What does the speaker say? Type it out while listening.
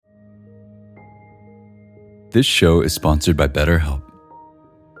This show is sponsored by BetterHelp.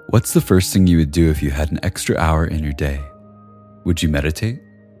 What's the first thing you would do if you had an extra hour in your day? Would you meditate?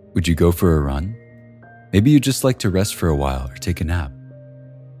 Would you go for a run? Maybe you'd just like to rest for a while or take a nap.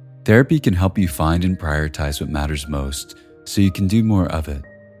 Therapy can help you find and prioritize what matters most so you can do more of it.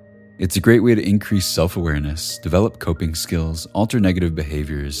 It's a great way to increase self-awareness, develop coping skills, alter negative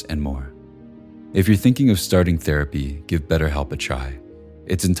behaviors, and more. If you're thinking of starting therapy, give BetterHelp a try.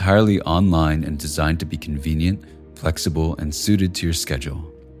 It's entirely online and designed to be convenient, flexible, and suited to your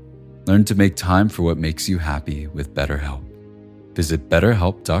schedule. Learn to make time for what makes you happy with BetterHelp. Visit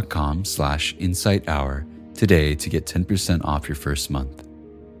betterhelp.com/insighthour today to get 10% off your first month.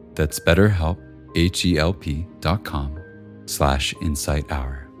 That's BetterHelp,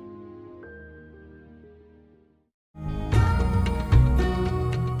 HELP.com/insighthour.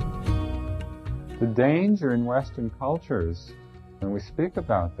 The danger in Western cultures, when we speak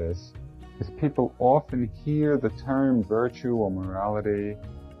about this, is people often hear the term virtue or morality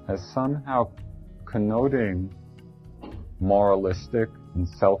as somehow connoting moralistic and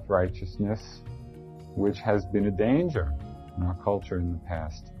self-righteousness, which has been a danger in our culture in the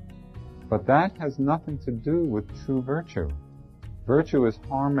past. But that has nothing to do with true virtue. Virtue is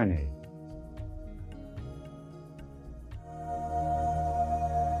harmony.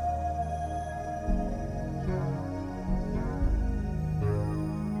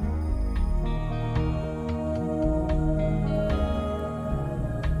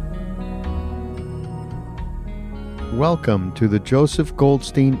 Welcome to the Joseph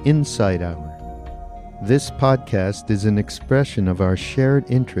Goldstein Insight Hour. This podcast is an expression of our shared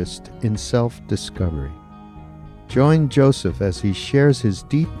interest in self-discovery. Join Joseph as he shares his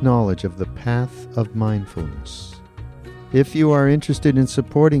deep knowledge of the path of mindfulness. If you are interested in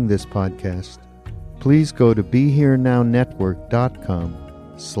supporting this podcast, please go to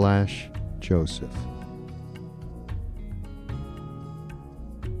BeHereNowNetwork.com/Joseph.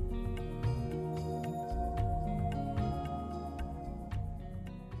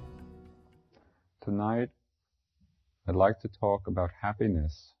 Tonight, I'd like to talk about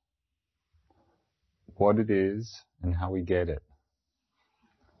happiness, what it is, and how we get it.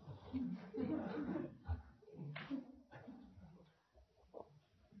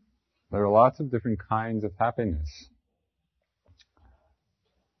 There are lots of different kinds of happiness.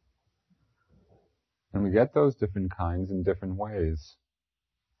 And we get those different kinds in different ways.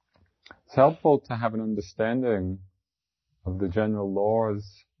 It's helpful to have an understanding of the general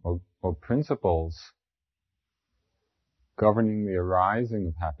laws or principles governing the arising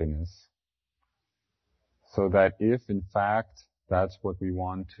of happiness, so that if in fact that's what we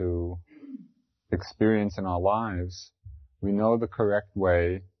want to experience in our lives, we know the correct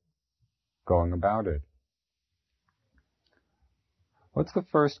way going about it. What's the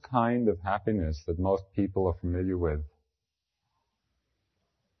first kind of happiness that most people are familiar with?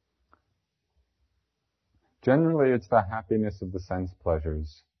 Generally, it's the happiness of the sense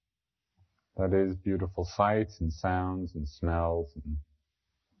pleasures. That is, beautiful sights and sounds and smells and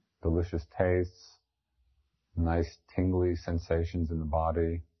delicious tastes, nice tingly sensations in the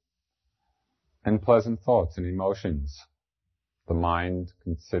body, and pleasant thoughts and emotions, the mind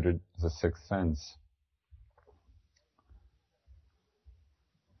considered as a sixth sense.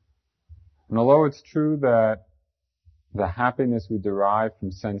 And although it's true that the happiness we derive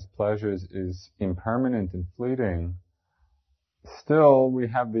from sense pleasures is impermanent and fleeting, still we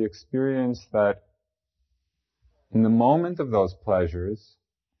have the experience that in the moment of those pleasures,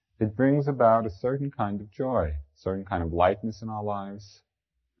 it brings about a certain kind of joy, a certain kind of lightness in our lives.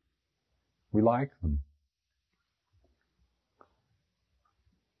 We like them.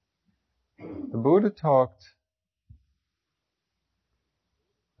 The Buddha talked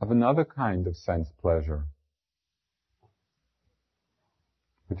of another kind of sense pleasure,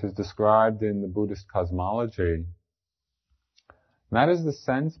 which is described in the Buddhist cosmology. And that is the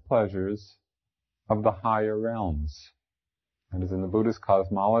sense pleasures of the higher realms. That is, in the Buddhist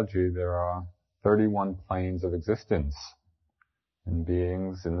cosmology, there are 31 planes of existence, and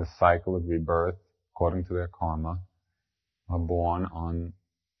beings in the cycle of rebirth, according to their karma, are born on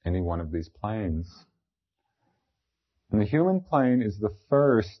any one of these planes. And the human plane is the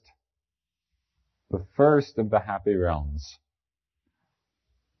first of the happy realms.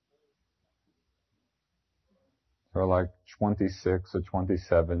 There are like 26 or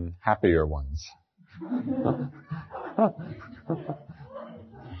 27 happier ones.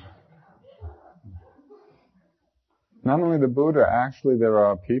 Not only the Buddha, actually there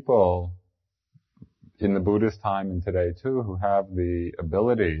are people in the Buddhist time and today too who have the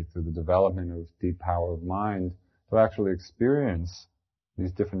ability, through the development of deep power of mind, to actually experience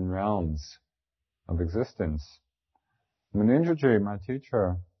these different realms of existence. Munindraji, my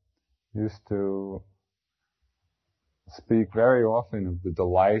teacher, used to speak very often of the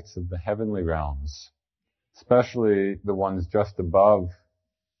delights of the heavenly realms, especially the ones just above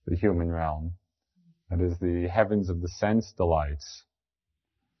the human realm, that is, the heavens of the sense delights.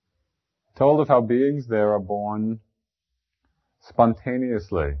 Told of how beings there are born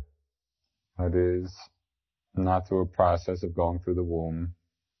spontaneously, that is, not through a process of going through the womb,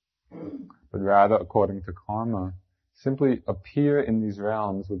 but rather, according to karma, simply appear in these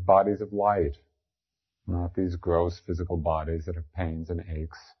realms with bodies of light, not these gross physical bodies that have pains and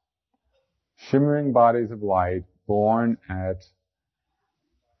aches. Shimmering bodies of light, born at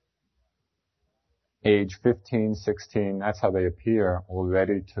age 15, 16, that's how they appear, all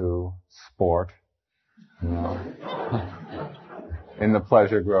ready to sport, in the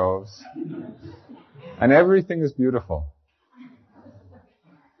pleasure groves. And everything is beautiful.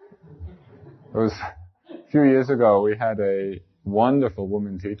 It was a few years ago, we had a wonderful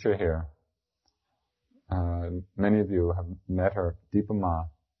woman teacher here. Many of you have met her, Deepama,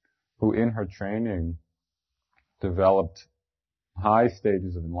 who in her training developed high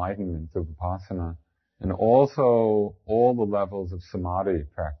stages of enlightenment through Vipassana, and also all the levels of samadhi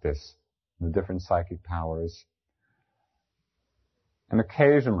practice, the different psychic powers. And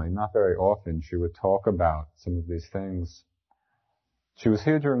occasionally, not very often, she would talk about some of these things. She was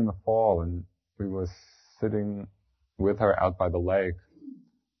here during the fall, and we were sitting with her out by the lake,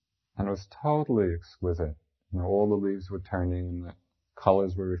 and it was totally exquisite. All the leaves were turning, and the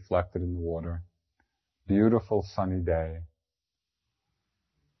colors were reflected in the water. Beautiful sunny day.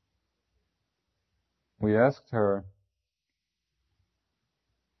 We asked her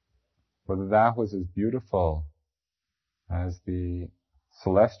whether that was as beautiful as the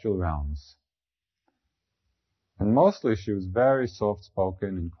celestial realms. And mostly she was very soft-spoken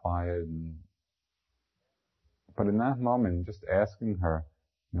and quiet. But in that moment, just asking her,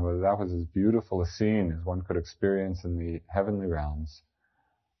 whether that was as beautiful a scene as one could experience in the heavenly realms,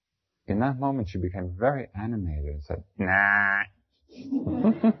 in that moment she became very animated and said, nah.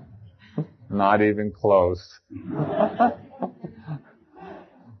 Not even close.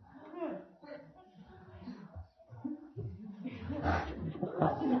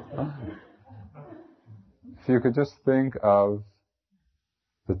 If you could just think of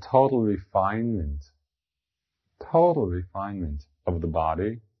the total refinement of the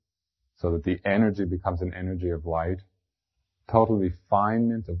body, so that the energy becomes an energy of light, total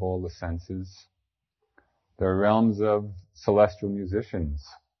refinement of all the senses. There are realms of celestial musicians,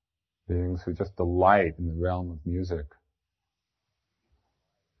 beings who just delight in the realm of music.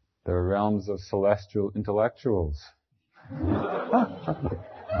 There are realms of celestial intellectuals,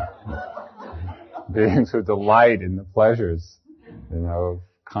 beings who delight in the pleasures, of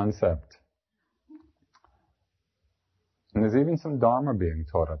concept. And there's even some Dharma being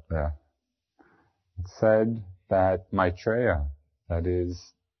taught up there. It's said that Maitreya, that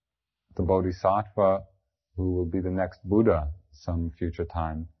is the Bodhisattva who will be the next Buddha some future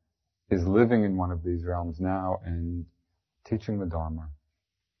time, is living in one of these realms now and teaching the Dharma.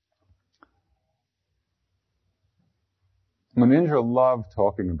 Munindra loved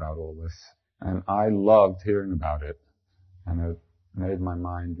talking about all this, and I loved hearing about it, and it made my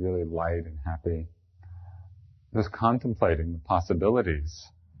mind really light and happy. Just contemplating the possibilities.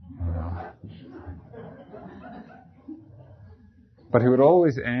 But he would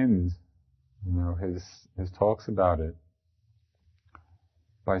always end, his talks about it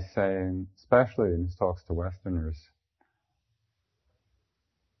by saying, especially in his talks to Westerners,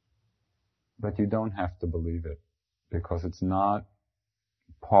 that you don't have to believe it, because it's not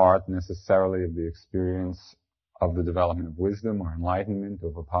part necessarily of the experience of the development of wisdom or enlightenment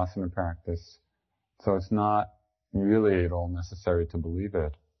or Vipassana practice. So it's not really at all necessary to believe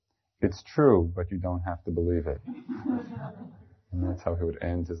it. It's true, but you don't have to believe it. And that's how he would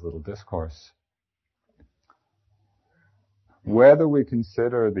end his little discourse. Whether we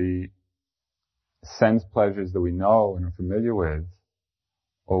consider the sense pleasures that we know and are familiar with,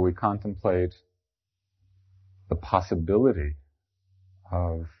 or we contemplate the possibility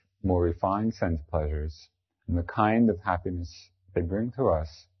of more refined sense pleasures and the kind of happiness they bring to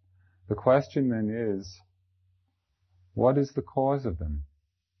us, the question then is, what is the cause of them?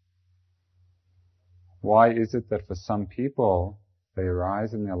 Why is it that for some people they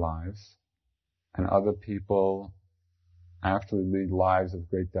arise in their lives and other people actually lead lives of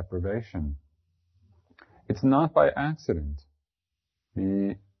great deprivation? It's not by accident.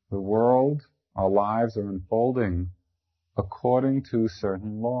 The world, our lives are unfolding according to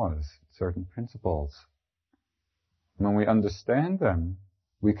certain laws, certain principles. When we understand them,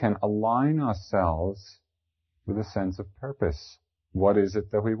 we can align ourselves with a sense of purpose. What is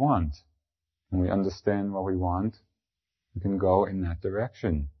it that we want? When we understand what we want, we can go in that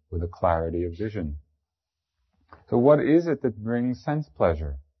direction with a clarity of vision. So what is it that brings sense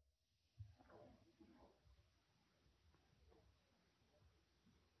pleasure?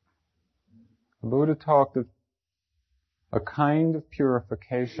 The Buddha talked of a kind of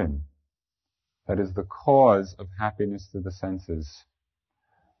purification that is the cause of happiness through the senses.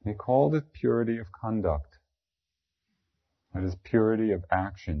 He called it purity of conduct. That is purity of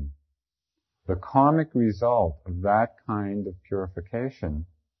action. The karmic result of that kind of purification,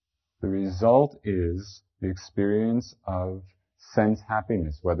 the result is the experience of sense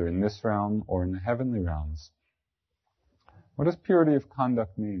happiness, whether in this realm or in the heavenly realms. What does purity of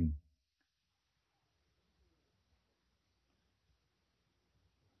conduct mean?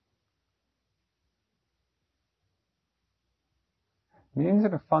 It means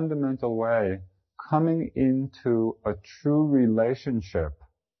in a fundamental way coming into a true relationship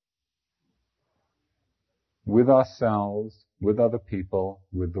with ourselves, with other people,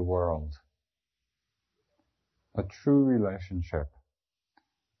 with the world. A true relationship.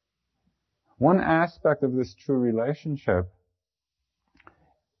 One aspect of this true relationship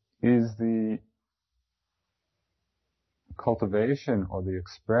is the cultivation or the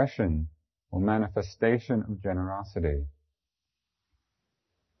expression or manifestation of generosity.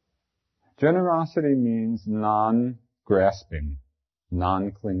 Generosity means non-grasping,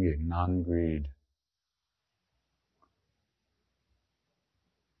 non-clinging, non-greed.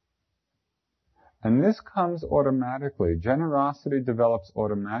 And this comes automatically. Generosity develops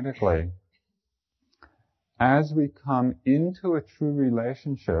automatically as we come into a true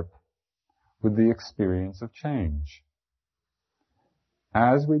relationship with the experience of change.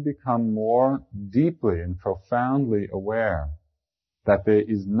 As we become more deeply and profoundly aware that there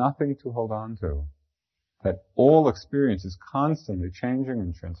is nothing to hold on to, that all experience is constantly changing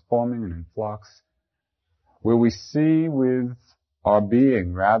and transforming and in flux, where we see with our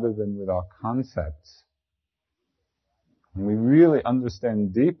being rather than with our concepts, and we really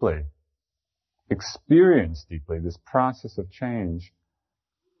understand deeply, experience deeply this process of change,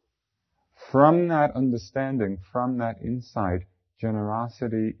 from that understanding, from that insight,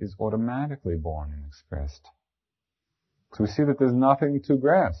 generosity is automatically born and expressed. So we see that there's nothing to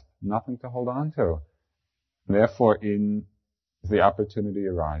grasp, nothing to hold on to. Therefore, as the opportunity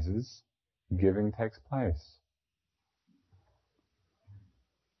arises, giving takes place.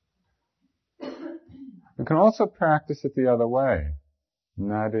 We can also practice it the other way,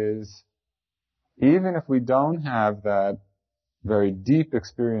 and that is, even if we don't have that very deep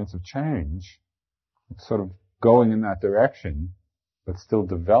experience of change, sort of going in that direction, but still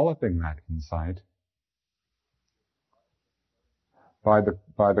developing that insight, by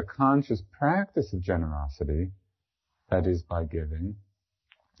the conscious practice of generosity, that is by giving,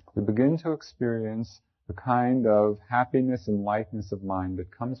 we begin to experience the kind of happiness and lightness of mind that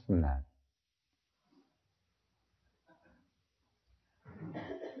comes from that.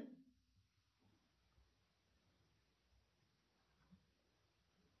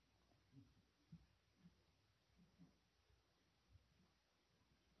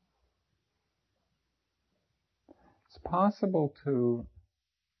 It's possible to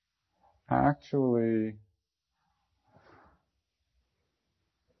actually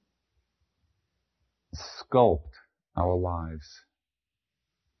sculpt our lives.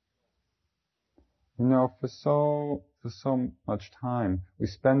 You know, for so much time, we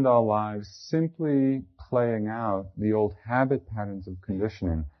spend our lives simply playing out the old habit patterns of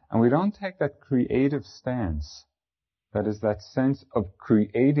conditioning, and we don't take that creative stance, that is, that sense of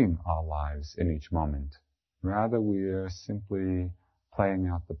creating our lives in each moment. Rather, we are simply playing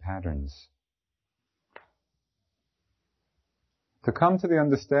out the patterns. To come to the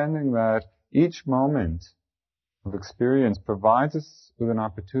understanding that each moment of experience provides us with an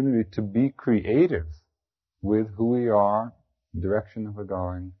opportunity to be creative with who we are, the direction that we're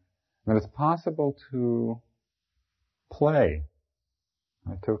going, that it's possible to play,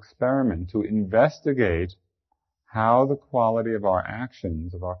 to experiment, to investigate how the quality of our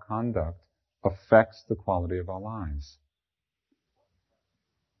actions, of our conduct, affects the quality of our lives.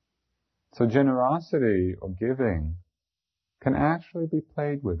 So generosity or giving can actually be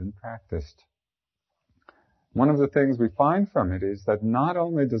played with and practiced. One of the things we find from it is that not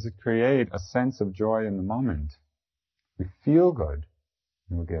only does it create a sense of joy in the moment, we feel good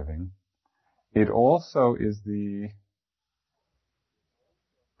when we're giving, it also is the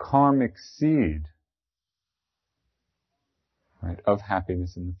karmic seed, right, of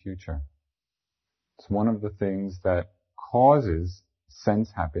happiness in the future. It's one of the things that causes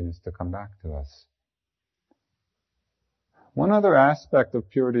sense happiness to come back to us. One other aspect of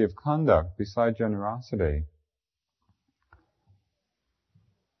purity of conduct, besides generosity,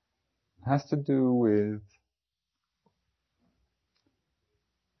 has to do with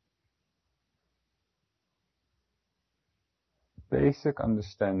basic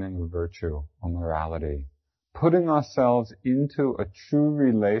understanding of virtue or morality, putting ourselves into a true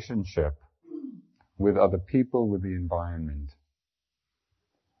relationship with other people, with the environment.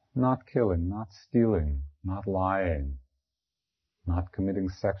 Not killing, not stealing, not lying, not committing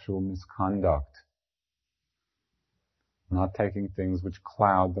sexual misconduct, not taking things which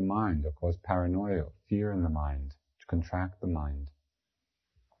cloud the mind or cause paranoia, fear in the mind, which contract the mind.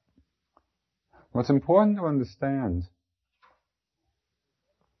 What's important to understand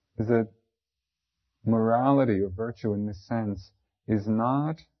is that morality or virtue in this sense is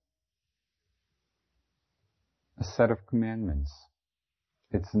not a set of commandments.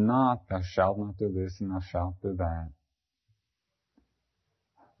 It's not, thou shalt not do this and thou shalt do that.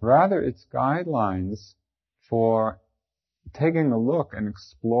 Rather, it's guidelines for taking a look and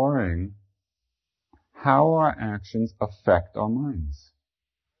exploring how our actions affect our minds.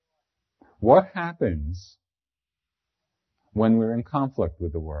 What happens when we're in conflict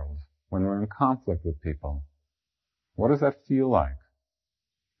with the world, when we're in conflict with people? What does that feel like?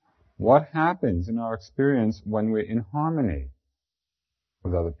 What happens in our experience when we're in harmony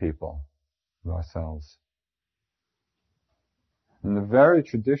with other people, with ourselves? In the very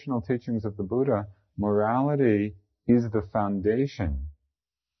traditional teachings of the Buddha, morality is the foundation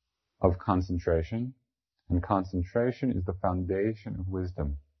of concentration, and concentration is the foundation of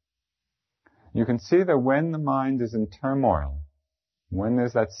wisdom. You can see that when the mind is in turmoil, when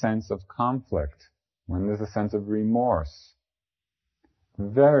there's that sense of conflict, when there's a sense of remorse,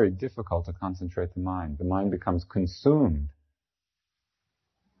 very difficult to concentrate the mind. The mind becomes consumed.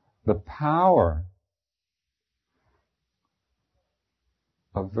 The power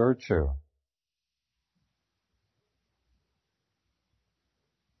of virtue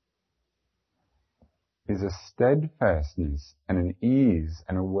is a steadfastness and an ease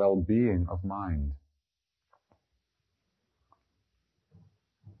and a well-being of mind.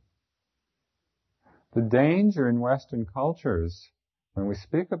 The danger in Western cultures, when we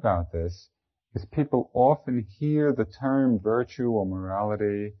speak about this, is people often hear the term virtue or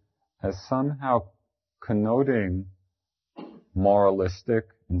morality as somehow connoting moralistic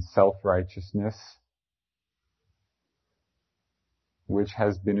and self-righteousness, which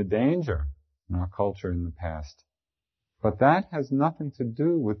has been a danger in our culture in the past. But that has nothing to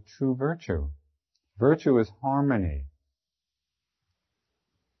do with true virtue. Virtue is harmony.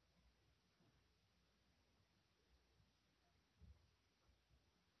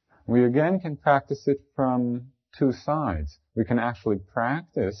 We again can practice it from two sides. We can actually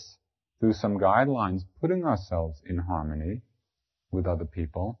practice through some guidelines, putting ourselves in harmony with other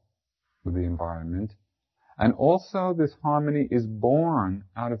people, with the environment. And also this harmony is born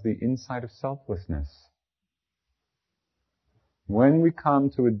out of the insight of selflessness. When we come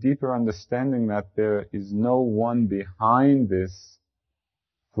to a deeper understanding that there is no one behind this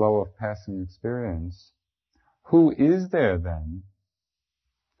flow of passing experience, who is there then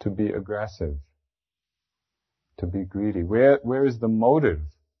to be aggressive, to be greedy? Where is the motive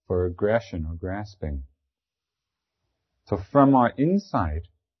for aggression or grasping? So from our insight,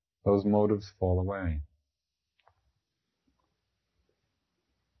 those motives fall away.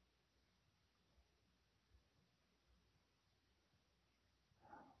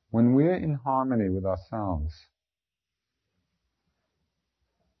 When we're in harmony with ourselves,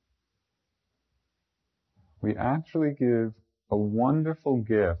 we actually give a wonderful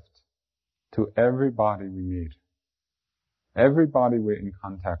gift to everybody we meet, everybody we're in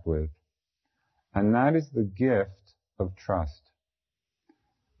contact with, and that is the gift of trust.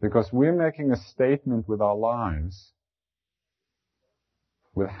 Because we're making a statement with our lives,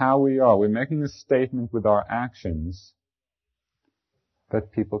 with how we are, we're making a statement with our actions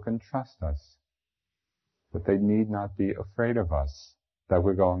that people can trust us, that they need not be afraid of us, that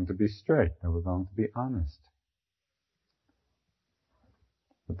we're going to be straight, that we're going to be honest.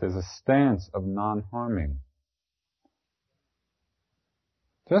 That there's a stance of non-harming.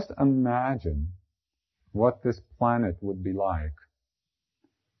 Just imagine what this planet would be like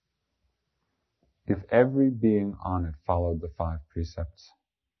if every being on it followed the 5 precepts.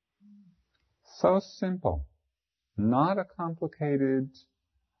 So simple. Not a complicated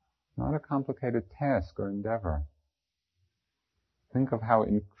task or endeavor. Think of how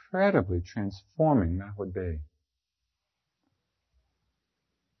incredibly transforming that would be.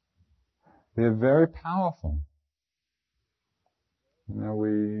 They're very powerful.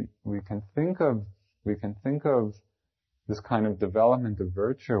 We can think of this kind of development of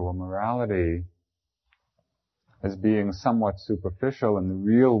virtue or morality as being somewhat superficial, and the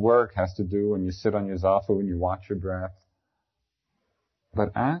real work has to do when you sit on your zafu and you watch your breath.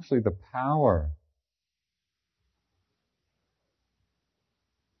 But actually the power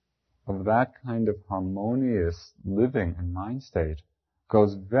of that kind of harmonious living and mind state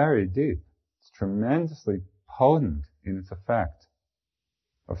goes very deep. It's tremendously potent in its effect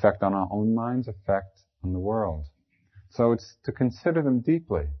on our own minds, effect on the world. So it's to consider them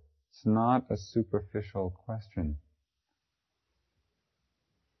deeply. It's not a superficial question.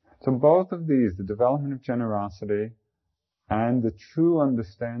 So both of these, the development of generosity and the true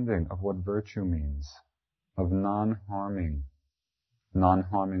understanding of what virtue means, of non-harming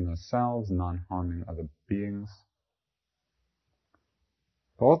ourselves, non-harming other beings,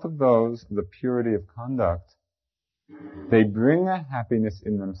 both of those, the purity of conduct, they bring a happiness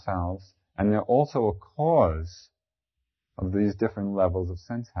in themselves, and they're also a cause of these different levels of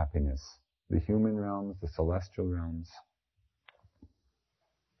sense happiness, the human realms, the celestial realms.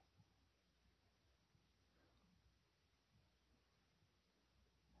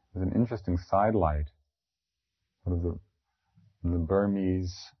 There's an interesting sidelight of the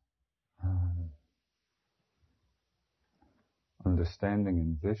Burmese understanding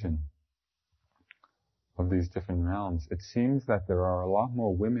and vision of these different realms. It seems that there are a lot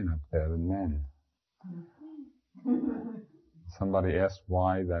more women up there than men. Somebody asked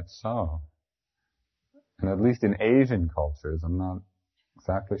why that's so. And at least in Asian cultures, I'm not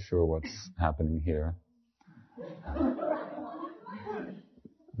exactly sure what's happening here.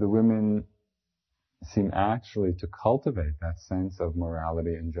 The women seem actually to cultivate that sense of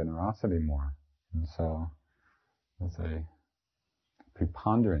morality and generosity more. And so there's a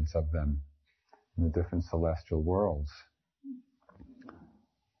preponderance of them in the different celestial worlds.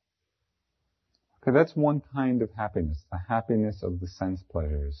 Okay, that's one kind of happiness, the happiness of the sense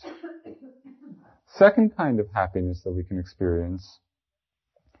pleasures. Second kind of happiness that we can experience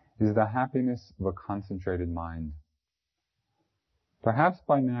is the happiness of a concentrated mind. Perhaps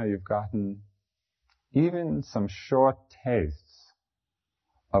by now you've gotten even some short tastes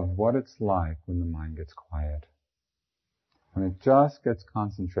of what it's like when the mind gets quiet. When it just gets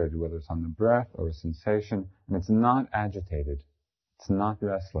concentrated, whether it's on the breath or a sensation, and it's not agitated, it's not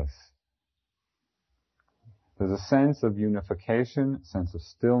restless. There's a sense of unification, a sense of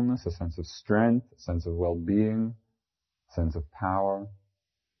stillness, a sense of strength, a sense of well-being, a sense of power,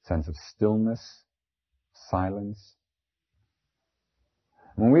 a sense of stillness, silence.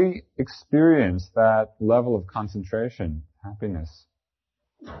 When we experience that level of concentration, happiness,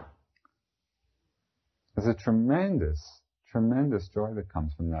 there's a tremendous joy that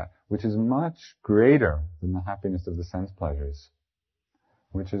comes from that, which is much greater than the happiness of the sense pleasures.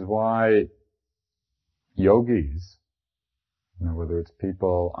 Which is why yogis, whether it's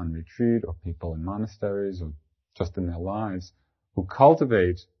people on retreat or people in monasteries or just in their lives, who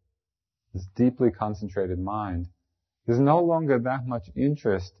cultivate this deeply concentrated mind, there's no longer that much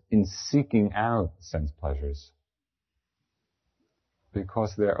interest in seeking out sense pleasures,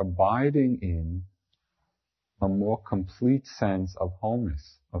 because they're abiding in a more complete sense of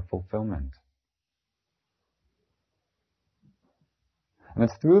wholeness, of fulfillment. And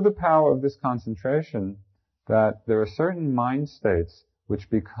it's through the power of this concentration that there are certain mind states which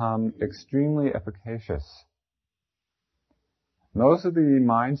become extremely efficacious. And those are the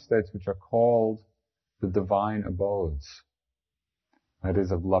mind states which are called the divine abodes. That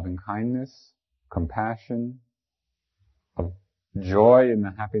is, of loving kindness, compassion, of joy in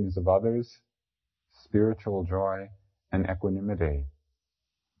the happiness of others, spiritual joy, and equanimity.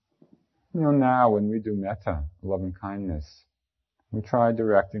 Now when we do metta, loving kindness, we try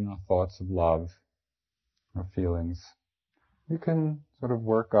directing our thoughts of love, our feelings. We can sort of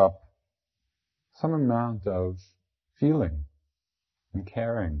work up some amount of feeling and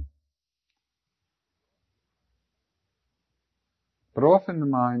caring. But often the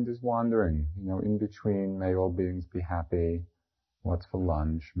mind is wandering, in between, may all beings be happy, what's for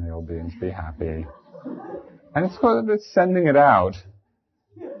lunch, may all beings be happy. And it's sending it out,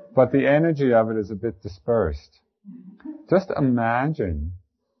 but the energy of it is a bit dispersed. Just imagine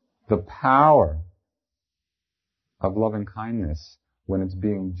the power of loving kindness when it's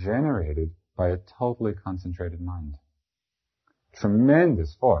being generated by a totally concentrated mind.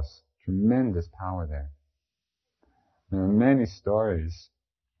 Tremendous force, tremendous power there. There are many stories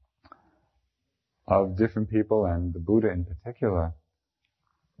of different people, and the Buddha in particular,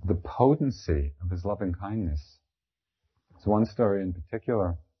 the potency of his loving kindness. There's one story in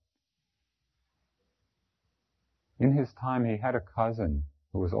particular in his time he had a cousin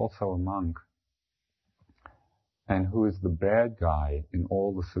who was also a monk, and who is the bad guy in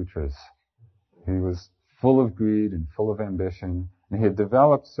all the sutras. He was full of greed and full of ambition, and he had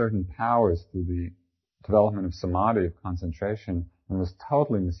developed certain powers through the development of samadhi, of concentration, and was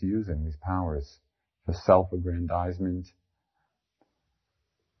totally misusing these powers for self-aggrandizement.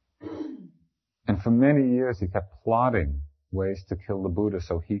 And for many years he kept plotting ways to kill the Buddha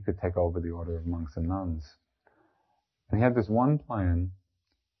so he could take over the order of monks and nuns. And he had this one plan.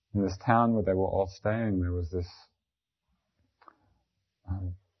 In this town where they were all staying, there was this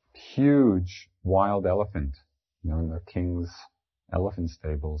huge wild elephant, in the king's elephant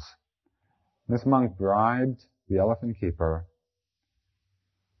stables. This monk bribed the elephant keeper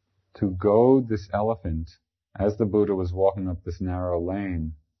to goad this elephant, as the Buddha was walking up this narrow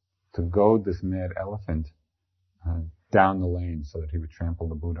lane, to goad this mad elephant down the lane so that he would trample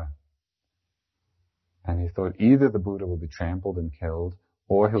the Buddha. And he thought either the Buddha will be trampled and killed,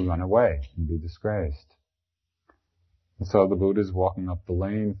 or he'll run away and be disgraced. And so the Buddha's walking up the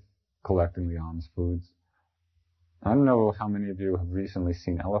lane, collecting the alms foods. I don't know how many of you have recently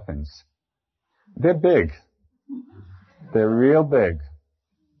seen elephants. They're big. They're real big.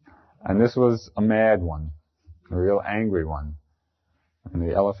 And this was a mad one, a real angry one. And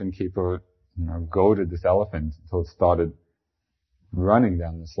the elephant keeper, goaded this elephant until it started running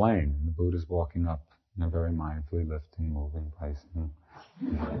down this lane. And the Buddha's walking up, very mindfully lifting, moving, placing.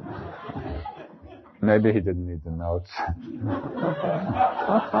 Maybe he didn't need the notes.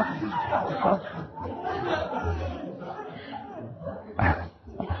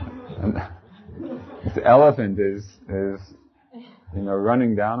 And this elephant is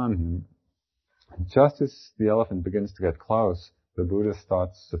running down on him. Just as the elephant begins to get close, the Buddha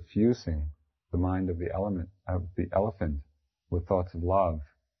starts suffusing the mind of the elephant with thoughts of love.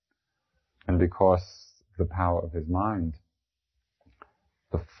 And because of the power of his mind,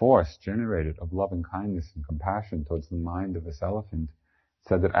 the force generated of loving kindness and compassion towards the mind of this elephant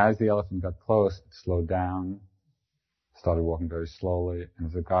said that as the elephant got close, it slowed down, started walking very slowly, and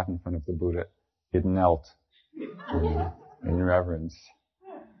as it got in front of the Buddha, it knelt in reverence.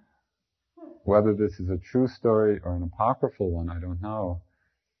 Whether this is a true story or an apocryphal one, I don't know,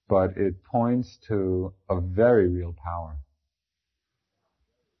 but it points to a very real power.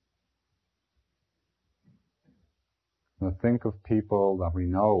 Now think of people that we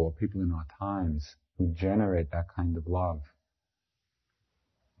know, or people in our times, who generate that kind of love.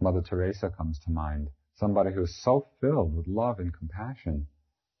 Mother Teresa comes to mind. Somebody who is so filled with love and compassion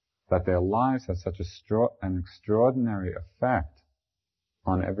that their lives have such an extraordinary effect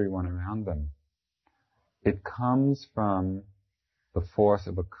on everyone around them. It comes from the force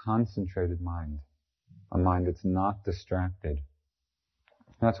of a concentrated mind, a mind that's not distracted.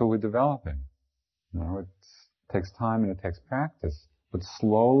 That's what we're developing. It takes time and it takes practice, but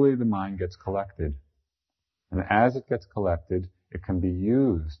slowly the mind gets collected. And as it gets collected, it can be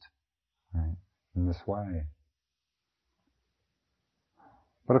used, in this way.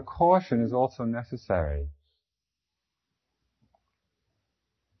 But a caution is also necessary,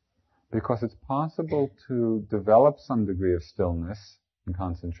 because it's possible to develop some degree of stillness and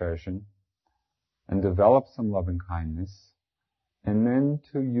concentration, and develop some loving kindness, and then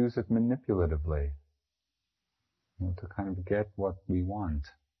to use it manipulatively, to kind of get what we want.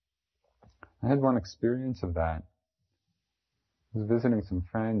 I had one experience of that. I was visiting some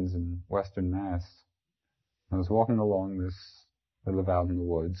friends in Western Mass. I was walking along they live out in the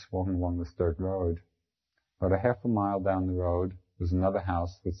woods, walking along this dirt road. About a half a mile down the road was another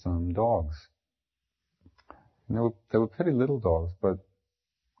house with some dogs. And they were pretty little dogs, but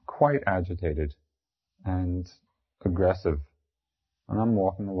quite agitated and aggressive. And I'm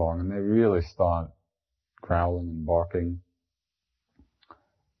walking along, and they really start growling and barking.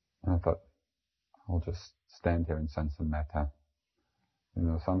 And I thought, I'll just stand here and send some metta.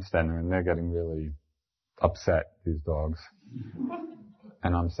 So I'm standing there, and they're getting really upset, these dogs.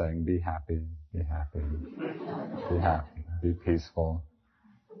 And I'm saying, be happy, be happy, be happy, be peaceful,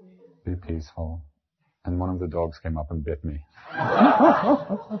 be peaceful. And one of the dogs came up and bit me.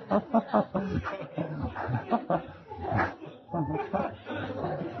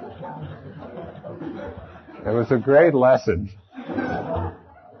 It was a great lesson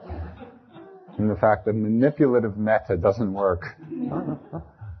in the fact that manipulative metta doesn't work.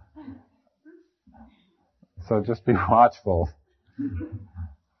 So just be watchful.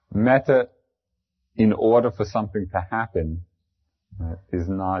 Metta, in order for something to happen, is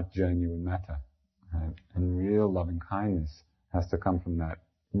not genuine metta. And real loving kindness has to come from that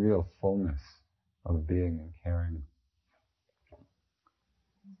real fullness of being and caring.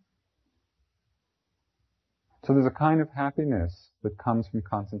 So there's a kind of happiness that comes from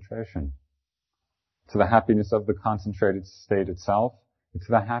concentration. It's the happiness of the concentrated state itself. It's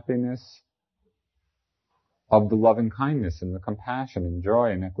the happiness of the loving kindness and the compassion and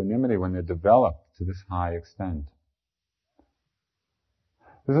joy and equanimity when they're developed to this high extent.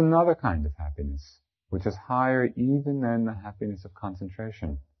 There's another kind of happiness, which is higher even than the happiness of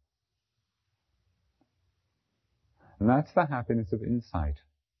concentration. And that's the happiness of insight,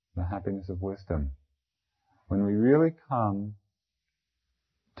 the happiness of wisdom. When we really come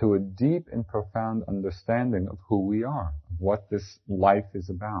to a deep and profound understanding of who we are, of what this life is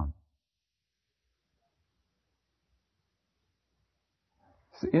about.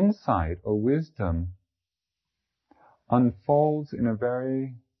 This insight or wisdom unfolds in a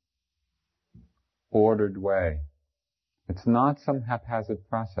very ordered way. It's not some haphazard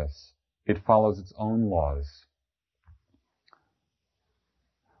process. It follows its own laws.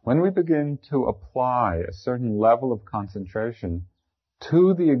 When we begin to apply a certain level of concentration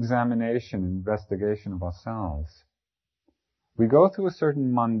to the examination and investigation of ourselves, we go through a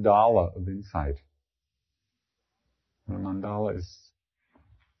certain mandala of insight. And a mandala is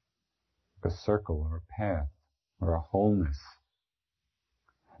a circle or a path or a wholeness.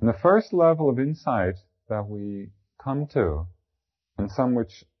 And the first level of insight that we come to, and some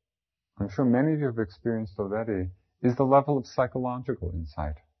which I'm sure many of you have experienced already, is the level of psychological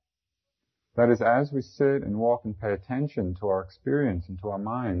insight. That is, as we sit and walk and pay attention to our experience and to our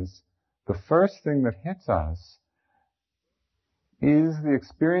minds, the first thing that hits us is the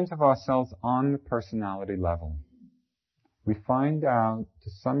experience of ourselves on the personality level. We find out, to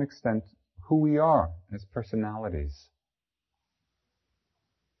some extent, who we are as personalities.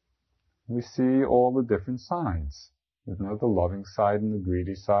 We see all the different sides. You know, the loving side and the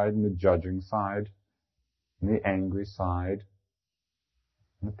greedy side and the judging side and the angry side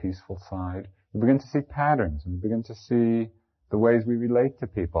and the peaceful side. We begin to see patterns. We begin to see the ways we relate to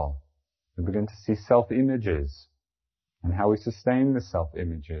people. We begin to see self-images and how we sustain the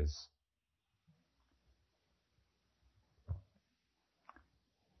self-images.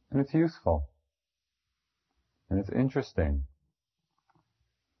 And it's useful. And it's interesting.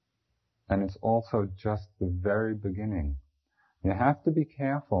 And it's also just the very beginning. You have to be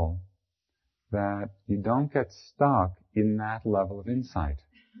careful that you don't get stuck in that level of insight.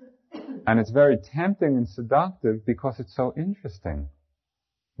 And it's very tempting and seductive because it's so interesting.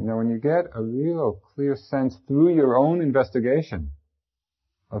 You know, when you get a real clear sense through your own investigation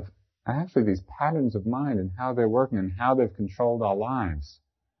of actually these patterns of mind and how they're working and how they've controlled our lives,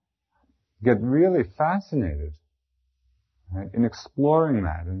 you get really fascinated, right, in exploring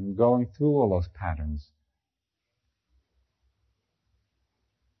that and going through all those patterns.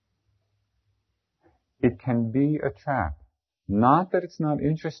 It can be a trap. Not that it's not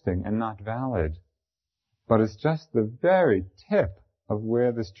interesting and not valid, but it's just the very tip of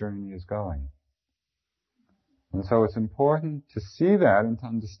where this journey is going. And so it's important to see that and to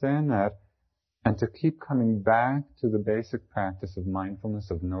understand that and to keep coming back to the basic practice of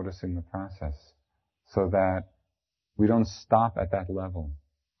mindfulness, of noticing the process, so that we don't stop at that level.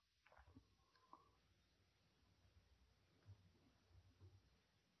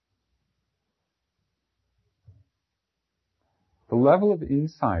 The level of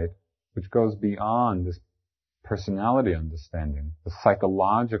insight which goes beyond this personality understanding, the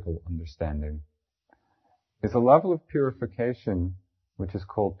psychological understanding, is a level of purification which is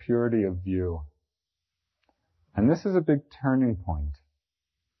called purity of view. And this is a big turning point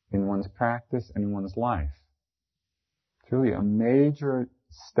in one's practice and in one's life. It's really a major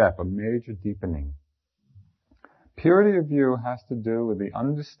step, a major deepening. Purity of view has to do with the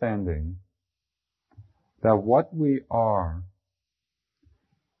understanding that what we are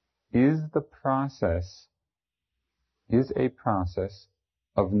is a process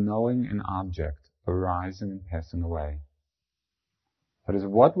of knowing an object arising and passing away. That is,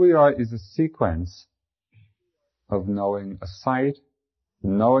 what we are is a sequence of knowing a sight,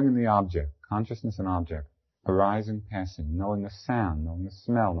 knowing the object, consciousness and object, arising, passing, knowing a sound, knowing a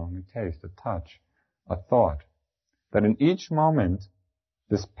smell, knowing a taste, a touch, a thought. That in each moment,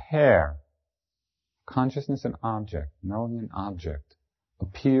 this pair, consciousness and object, knowing an object,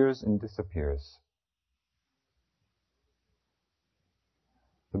 appears and disappears.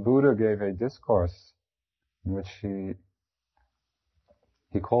 The Buddha gave a discourse in which he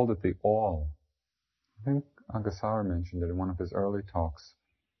called it the all. I think Agasara mentioned it in one of his early talks.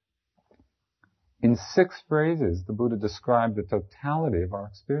 In 6 phrases, the Buddha described the totality of our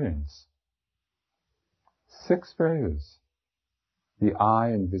experience. 6 phrases. The eye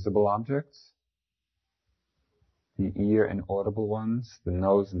and visible objects, the ear and audible ones, the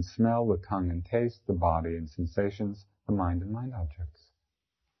nose and smell, the tongue and taste, the body and sensations, the mind and mind objects.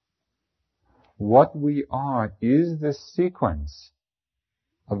 What we are is this sequence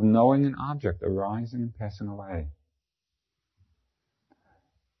of knowing an object arising and passing away.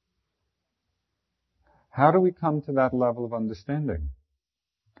 How do we come to that level of understanding?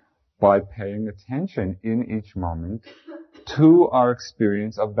 By paying attention in each moment to our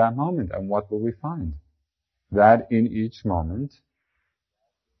experience of that moment. And what will we find? That in each moment,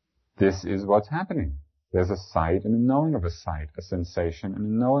 this is what's happening. There's a sight and a knowing of a sight, a sensation and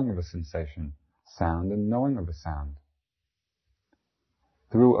a knowing of a sensation, sound and knowing of a sound.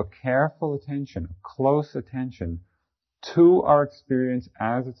 Through a careful attention, a close attention to our experience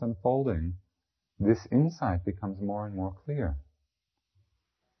as it's unfolding, this insight becomes more and more clear.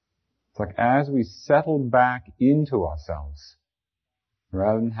 It's like as we settle back into ourselves,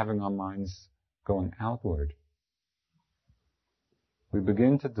 rather than having our minds going outward, we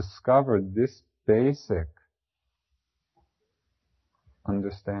begin to discover this basic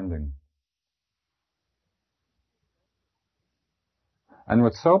understanding. And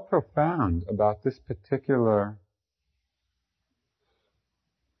what's so profound about this particular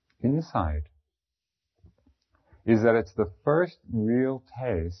insight is that it's the first real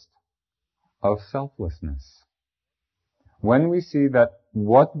taste of selflessness. When we see that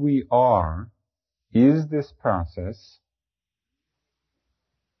what we are is this process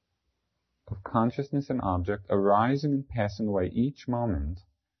of consciousness and object arising and passing away each moment,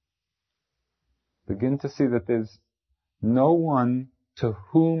 begin to see that there's no one to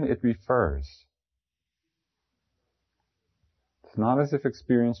whom it refers. It's not as if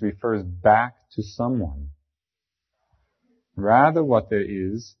experience refers back to someone. Rather, what there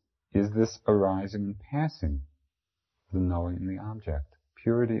is this arising and passing, the knowing in the object,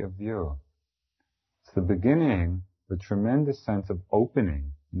 purity of view. It's the beginning, the tremendous sense of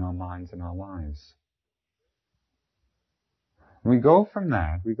opening in our minds and our lives. And we go from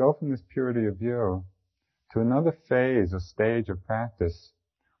this purity of view to another phase or stage of practice,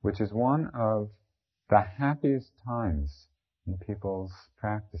 which is one of the happiest times in people's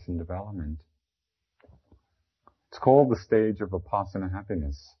practice and development. It's called the stage of Vipassana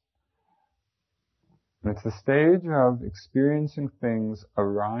happiness. And it's the stage of experiencing things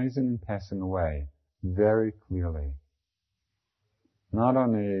arising and passing away very clearly. Not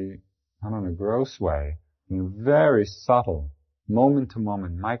on a gross way, in a very subtle, moment to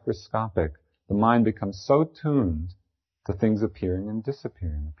moment, microscopic. The mind becomes so tuned to things appearing and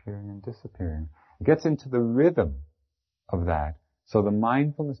disappearing, appearing and disappearing. It gets into the rhythm of that, so the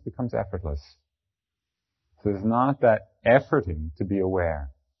mindfulness becomes effortless. So there's not that efforting to be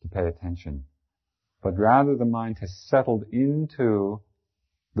aware, to pay attention, but rather the mind has settled into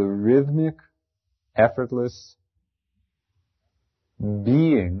the rhythmic, effortless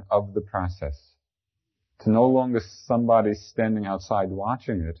being of the process. It's no longer somebody standing outside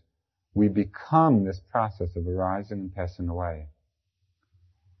watching it. We become this process of arising and passing away.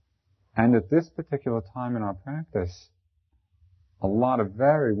 And at this particular time in our practice, a lot of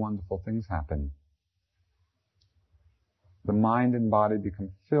very wonderful things happen. The mind and body become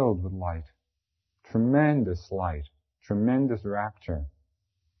filled with light, tremendous rapture,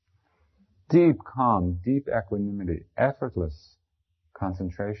 deep calm, deep equanimity, effortless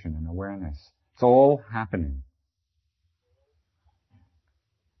concentration and awareness. It's all happening.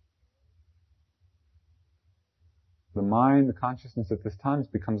 The mind, the consciousness at this time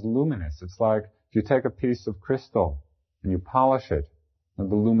becomes luminous. It's like if you take a piece of crystal and you polish it,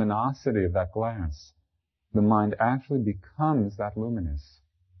 and the luminosity of that glass, the mind actually becomes that luminous.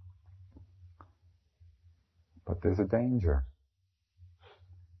 But there's a danger.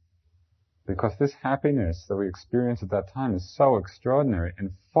 Because this happiness that we experience at that time is so extraordinary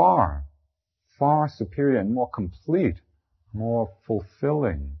and far, far superior and more complete, more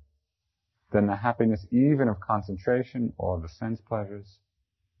fulfilling than the happiness even of concentration or the sense pleasures.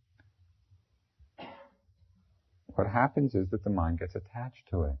 What happens is that the mind gets attached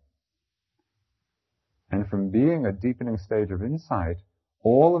to it. And from being a deepening stage of insight,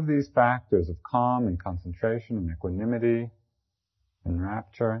 all of these factors of calm and concentration and equanimity and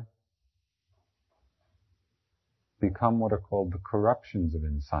rapture become what are called the corruptions of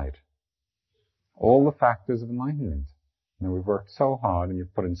insight. All the factors of enlightenment. You know, we've worked so hard and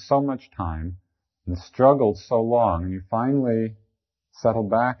you've put in so much time and struggled so long, and you finally settle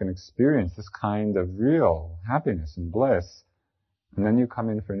back and experience this kind of real happiness and bliss. And then you come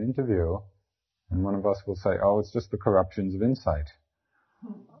in for an interview and one of us will say, oh, it's just the corruptions of insight.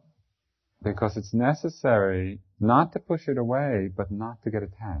 Because it's necessary not to push it away, but not to get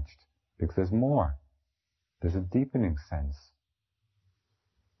attached. Because there's more. There's a deepening sense.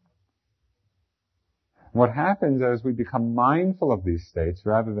 What happens as we become mindful of these states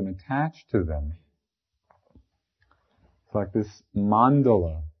rather than attached to them, it's like this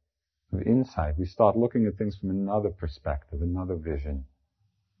mandala of insight. We start looking at things from another perspective, another vision.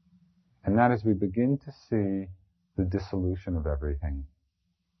 And that is we begin to see the dissolution of everything.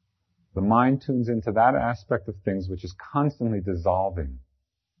 The mind tunes into that aspect of things which is constantly dissolving.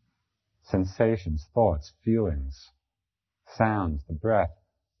 Sensations, thoughts, feelings, sounds, the breath.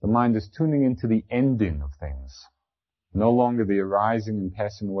 The mind is tuning into the ending of things. No longer the arising and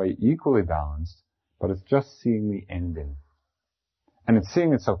passing away equally balanced, but it's just seeing the ending. And it's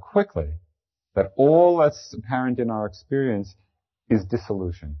seeing it so quickly that all that's apparent in our experience is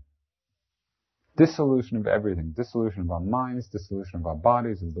dissolution. Dissolution of everything. Dissolution of our minds, dissolution of our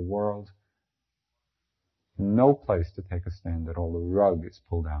bodies, of the world. No place to take a stand at all. The rug is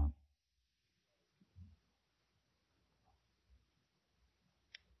pulled out.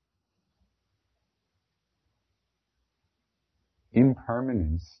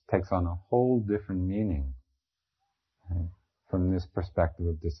 Impermanence takes on a whole different meaning, right, from this perspective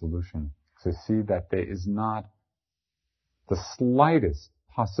of dissolution. So see that there is not the slightest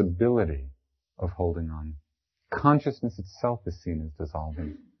possibility of holding on. Consciousness itself is seen as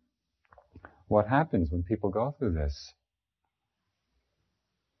dissolving. What happens when people go through this?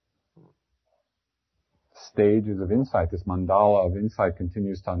 Stages of insight, this mandala of insight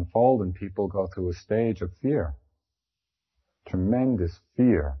continues to unfold, and people go through a stage of fear. Tremendous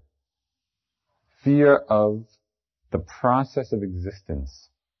fear. Fear of the process of existence.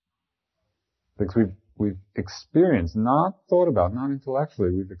 Because we've experienced, not thought about, not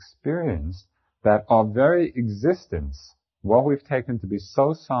intellectually, we've experienced that our very existence, what we've taken to be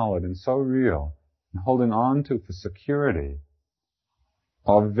so solid and so real, and holding on to for security,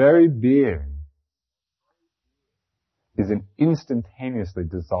 our very being is an instantaneously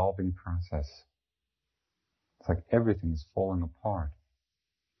dissolving process. It's like everything is falling apart.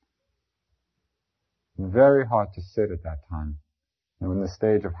 Very hard to sit at that time. And in the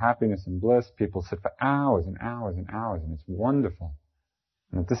stage of happiness and bliss, people sit for hours and hours and hours, and it's wonderful.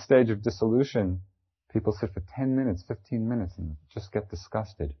 And at this stage of dissolution, people sit for 10 minutes, 15 minutes, and just get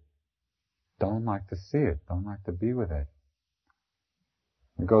disgusted. Don't like to see it. Don't like to be with it.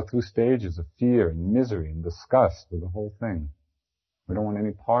 We go through stages of fear and misery and disgust with the whole thing. We don't want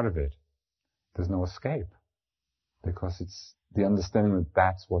any part of it. There's no escape. Because it's the understanding that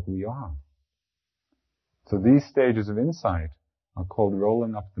that's what we are. So these stages of insight are called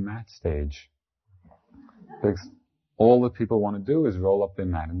rolling up the mat stage. Because all that people want to do is roll up their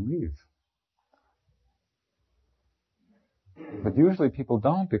mat and leave. But usually people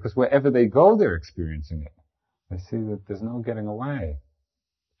don't, because wherever they go, they're experiencing it. They see that there's no getting away.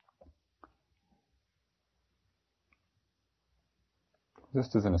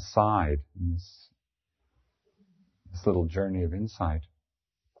 Just as an aside, in this little journey of insight,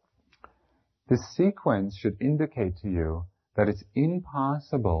 this sequence should indicate to you that it's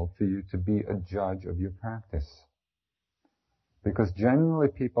impossible for you to be a judge of your practice. Because generally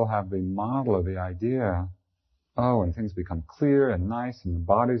people have the model or the idea, oh, when things become clear and nice and the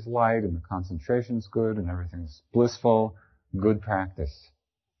body's light and the concentration's good and everything's blissful, good practice.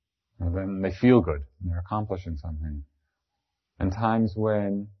 And then they feel good and they're accomplishing something. And times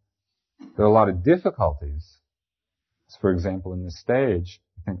when there are a lot of difficulties, for example, in this stage,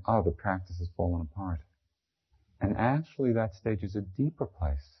 you think, oh, the practice has fallen apart. And actually that stage is a deeper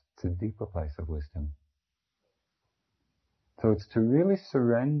place. It's a deeper place of wisdom. So it's to really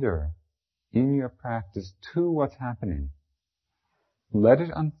surrender in your practice to what's happening. Let it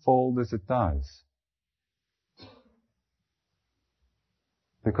unfold as it does.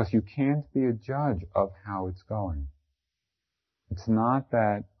 Because you can't be a judge of how it's going. It's not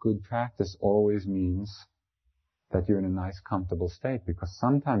that good practice always means that you're in a nice, comfortable state, because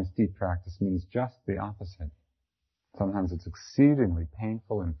sometimes deep practice means just the opposite. Sometimes it's exceedingly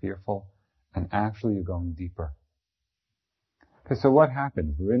painful and fearful, and actually you're going deeper. Okay, so what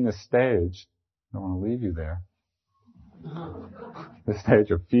happens? We're in this stage, I don't want to leave you there, the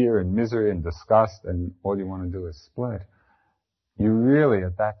stage of fear and misery and disgust, and all you want to do is split. You really,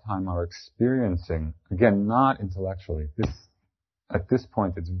 at that time, are experiencing, again, not intellectually, at this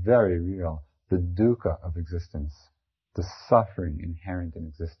point it's very real, the dukkha of existence, the suffering inherent in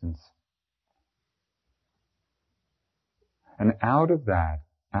existence. And out of that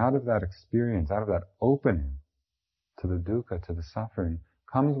experience, out of that opening to the dukkha, to the suffering,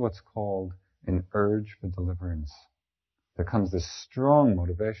 comes what's called an urge for deliverance. There comes this strong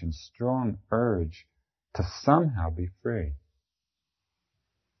motivation, strong urge to somehow be free.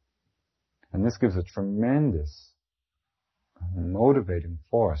 And this gives a tremendous motivating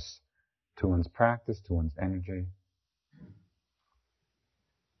force to one's practice, to one's energy.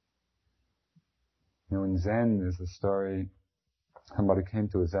 You know, in Zen, there's a story, somebody came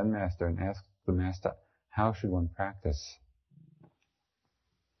to a Zen master and asked the master, how should one practice?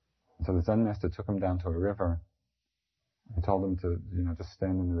 And so the Zen master took him down to a river and told him to, just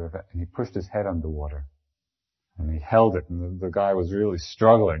stand in the river, and he pushed his head underwater. And he held it, and the guy was really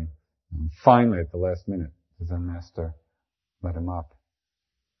struggling. And finally, at the last minute, the Zen master let him up.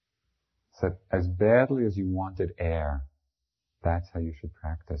 Said, as badly as you wanted air, that's how you should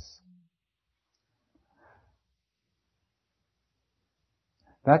practice.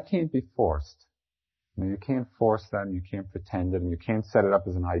 That can't be forced. You can't force that, and you can't pretend it, and you can't set it up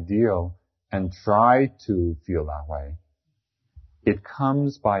as an ideal and try to feel that way. It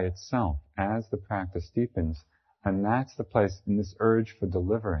comes by itself as the practice deepens, and that's the place in this urge for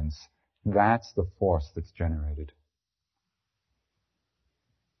deliverance. That's the force that's generated.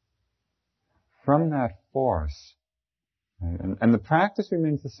 From that force, right, and the practice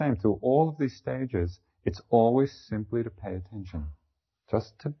remains the same through all of these stages. It's always simply to pay attention.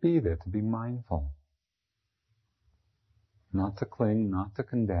 Just to be there, to be mindful. Not to cling, not to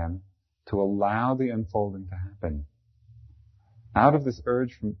condemn, to allow the unfolding to happen. Out of this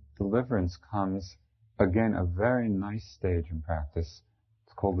urge from deliverance comes, again, a very nice stage in practice.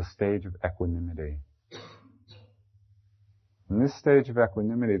 It's called the stage of equanimity. In this stage of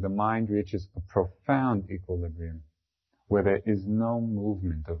equanimity, the mind reaches a profound equilibrium, where there is no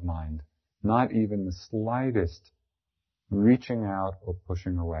movement of mind, not even the slightest reaching out or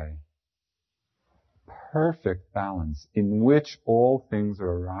pushing away. Perfect balance in which all things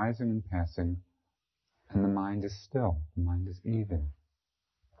are arising and passing, and the mind is still, the mind is even.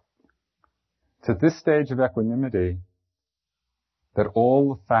 It's at this stage of equanimity that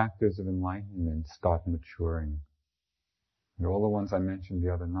all the factors of enlightenment start maturing. And all the ones I mentioned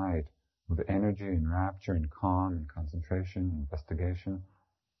the other night, with energy and rapture and calm and concentration and investigation,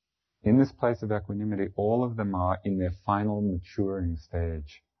 in this place of equanimity, all of them are in their final maturing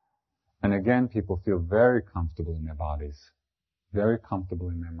stage. And again, people feel very comfortable in their bodies, very comfortable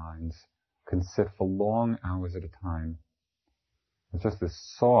in their minds, can sit for long hours at a time. It's just this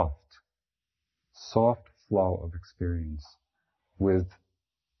soft flow of experience with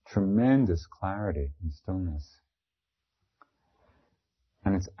tremendous clarity and stillness.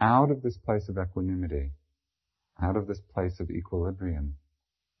 And it's out of this place of equanimity, out of this place of equilibrium,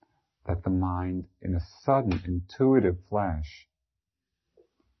 that the mind, in a sudden, intuitive flash,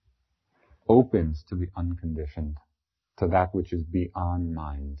 opens to the unconditioned, to that which is beyond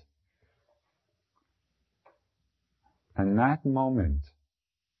mind. And that moment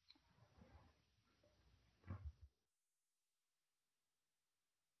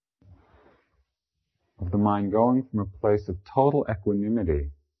of the mind going from a place of total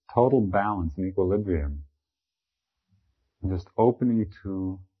equanimity, total balance and equilibrium, and just opening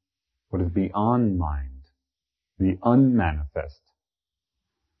to what is beyond mind, the unmanifest.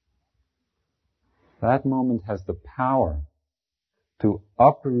 That moment has the power to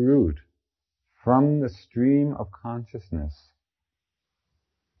uproot from the stream of consciousness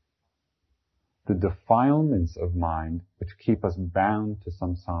the defilements of mind which keep us bound to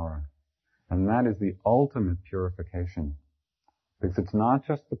samsara. And that is the ultimate purification. Because it's not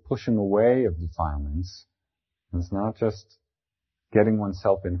just the pushing away of defilements, it's not just getting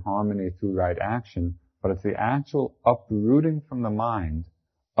oneself in harmony through right action, but it's the actual uprooting from the mind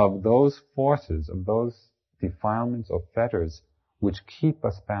of those forces, of those defilements or fetters which keep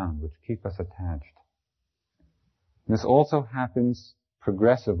us bound, which keep us attached. This also happens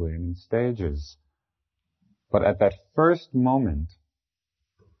progressively and in stages. But at that first moment,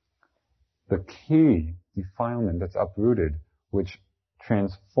 the key defilement that's uprooted, which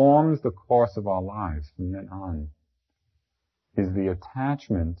transforms the course of our lives from then on, is the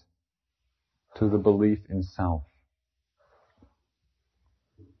attachment to the belief in self.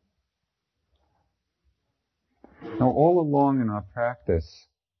 Now, all along in our practice,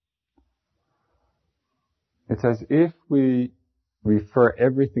 it's as if we refer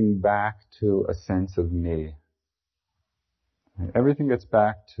everything back to a sense of me. Everything gets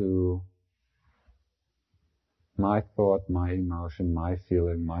back to my thought, my emotion, my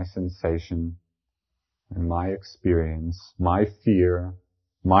feeling, my sensation, and my experience, my fear,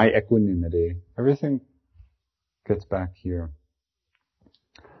 my equanimity. Everything gets back here.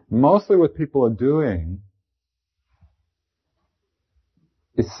 Mostly what people are doing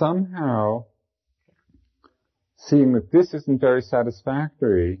is somehow seeing that this isn't very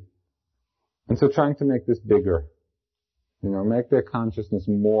satisfactory, and so trying to make this bigger. Make their consciousness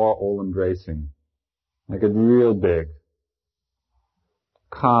more all-embracing. Make it real big.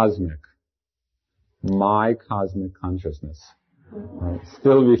 Cosmic. My cosmic consciousness. Right?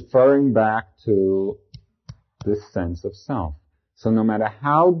 Still referring back to this sense of self. So no matter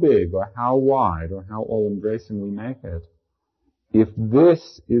how big or how wide or how all-embracing we make it, if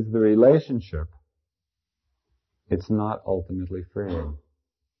this is the relationship, it's not ultimately freeing.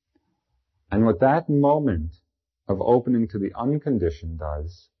 And what that moment of opening to the unconditioned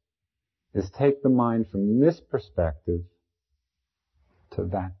does is take the mind from this perspective to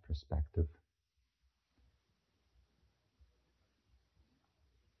that perspective.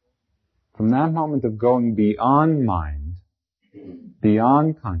 From that moment of going beyond mind,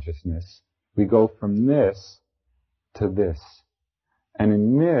 beyond consciousness, we go from this to this. And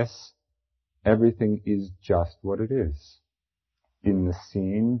in this, everything is just what it is. In the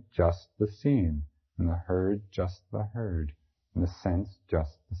seen, just the seen. In the heard, just the heard. In the sense,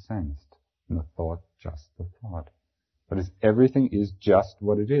 just the sensed. In the thought, just the thought. But everything is just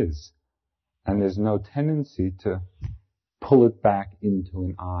what it is. And there's no tendency to pull it back into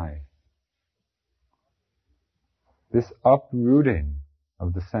an I. This uprooting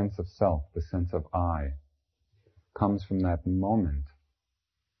of the sense of self, the sense of I, comes from that moment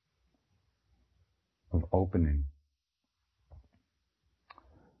of opening.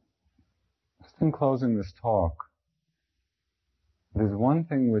 Just in closing this talk, there's one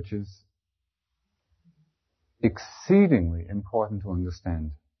thing which is exceedingly important to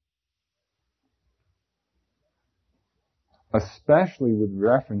understand, especially with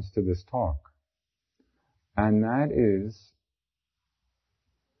reference to this talk, and that is,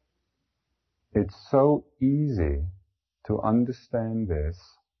 it's so easy to understand this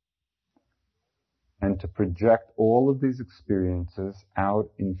and to project all of these experiences out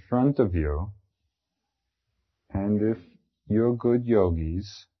in front of you. And if you're good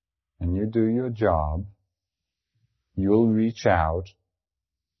yogis and you do your job, you'll reach out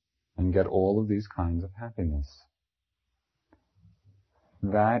and get all of these kinds of happiness.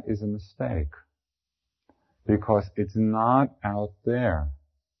 That is a mistake, because it's not out there.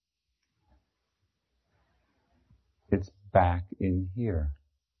 It's back in here.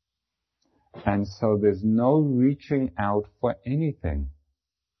 And so there's no reaching out for anything.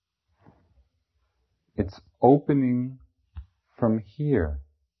 It's opening from here,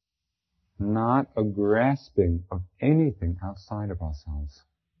 not a grasping of anything outside of ourselves.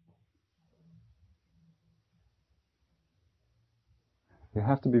 You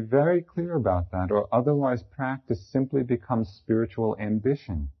have to be very clear about that, or otherwise practice simply becomes spiritual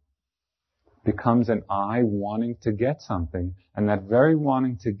ambition. Becomes an I wanting to get something, and that very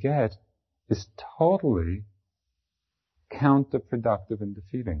wanting to get is totally counterproductive and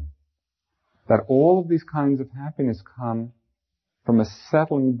defeating. That all of these kinds of happiness come from a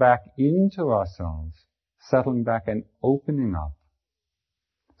settling back into ourselves, settling back and opening up.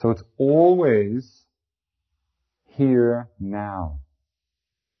 So it's always here now.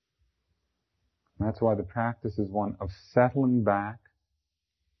 And that's why the practice is one of settling back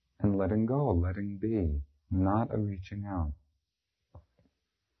and letting go, letting be, not a reaching out.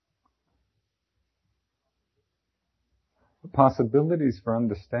 The possibilities for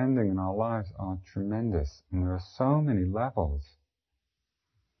understanding in our lives are tremendous, and there are so many levels,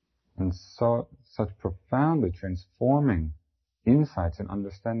 and such profoundly transforming insights and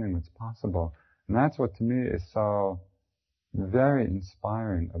understanding that's possible. And that's what to me is so very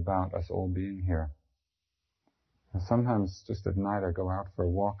inspiring about us all being here. And sometimes just at night I go out for a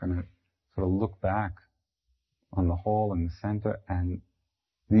walk and I sort of look back on the hall in the center, and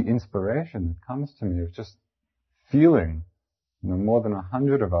the inspiration that comes to me of just feeling, more than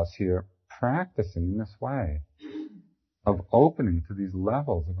 100 of us here practicing in this way, of opening to these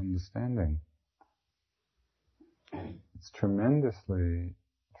levels of understanding. It's tremendously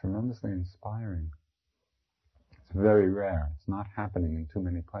inspiring. It's very rare. It's not happening in too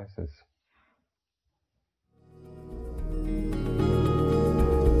many places.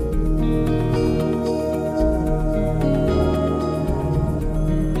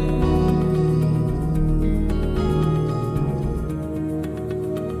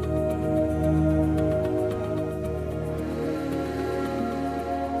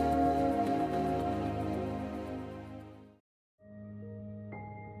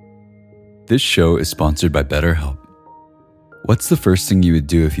 This show is sponsored by BetterHelp. What's the first thing you would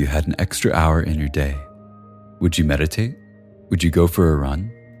do if you had an extra hour in your day? Would you meditate? Would you go for a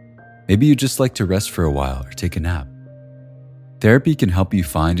run? Maybe you'd just like to rest for a while or take a nap. Therapy can help you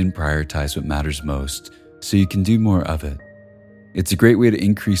find and prioritize what matters most so you can do more of it. It's a great way to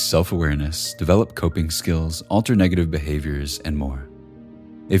increase self-awareness, develop coping skills, alter negative behaviors, and more.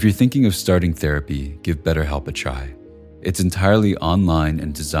 If you're thinking of starting therapy, give BetterHelp a try. It's entirely online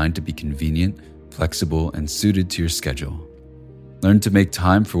and designed to be convenient, flexible, and suited to your schedule. Learn to make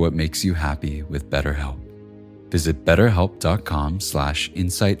time for what makes you happy with BetterHelp. Visit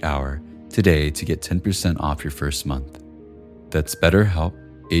betterhelp.com/insighthour today to get 10% off your first month. That's BetterHelp,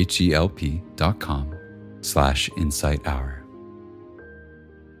 HELP.com/insighthour.